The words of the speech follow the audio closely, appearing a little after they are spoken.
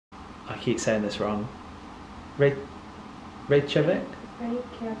I keep saying this wrong. Reykjavik? Reykjavik.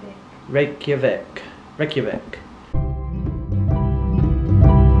 Reykjavik. Reykjavik.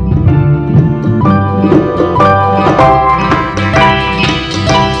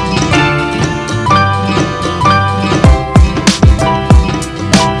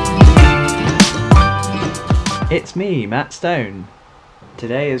 It's me, Matt Stone.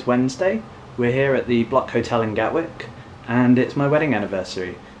 Today is Wednesday. We're here at the Bloc Hotel in Gatwick, and it's my wedding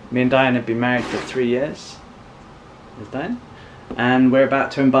anniversary. Me and Diane have been married for 3 years. Is Diane? And we're about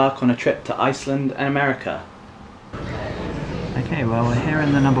to embark on a trip to Iceland and America. Okay, well, we're here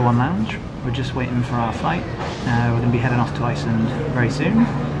in the #1 lounge. We're just waiting for our flight. We're going to be heading off to Iceland very soon,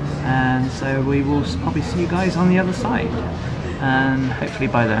 and so we will probably see you guys on the other side. And hopefully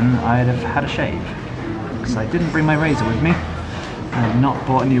by then I'd have had a shave, because I didn't bring my razor with me. I have not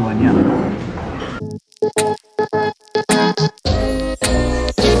bought a new one yet.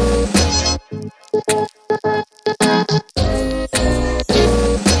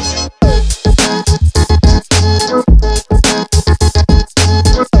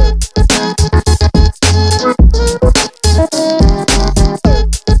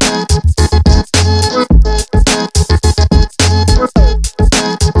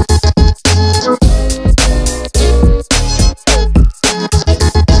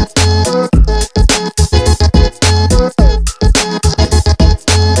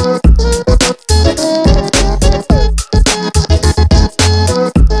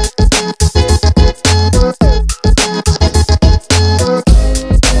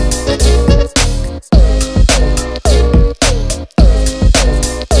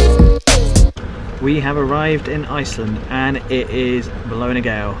 We have arrived in Iceland and it is blowing a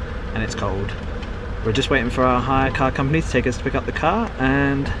gale and it's cold. We're just waiting for our hire car company to take us to pick up the car,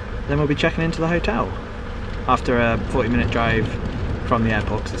 and then we'll be checking into the hotel after a 40-minute drive from the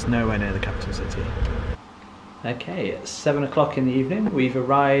airport, because it's nowhere near the capital city. Okay, it's 7 o'clock in the evening. We've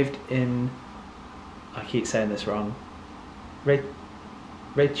arrived in, I keep saying this wrong, Reykjavik?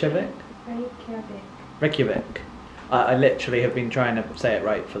 Reykjavik. Reykjavik. I literally have been trying to say it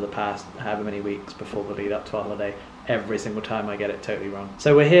right for the past however many weeks before the lead up to our holiday. Every single time I get it totally wrong.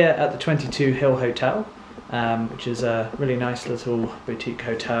 So we're here at the 22 Hill Hotel, which is a really nice little boutique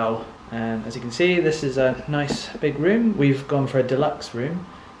hotel. And as you can see, this is a nice big room. We've gone for a deluxe room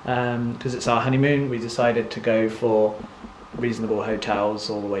because it's our honeymoon. We decided to go for reasonable hotels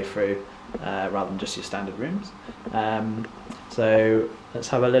all the way through rather than just your standard rooms. So let's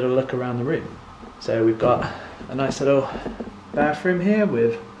have a little look around the room. So we've got a nice little bathroom here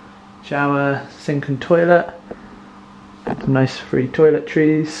with shower, sink and toilet. Some nice free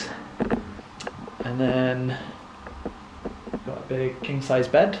toiletries. And then we've got a big king size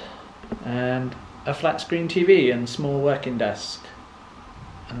bed and a flat screen TV and small working desk.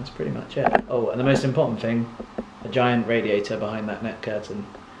 And that's pretty much it. Oh, and the most important thing, a giant radiator behind that net curtain,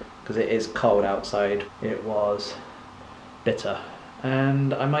 because it is cold outside. It was bitter.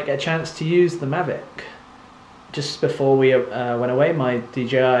 And I might get a chance to use the Mavic. Just before we went away, my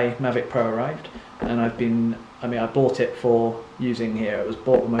DJI Mavic Pro arrived, and I bought it for using here. It was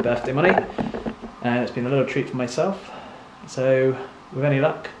bought with my birthday money, and it's been a little treat for myself. So with any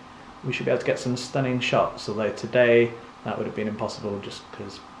luck, we should be able to get some stunning shots, although today that would have been impossible just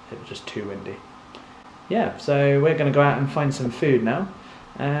because it was just too windy. Yeah, so we're going to go out and find some food now,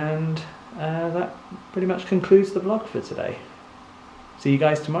 and that pretty much concludes the vlog for today. See you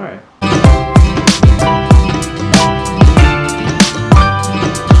guys tomorrow.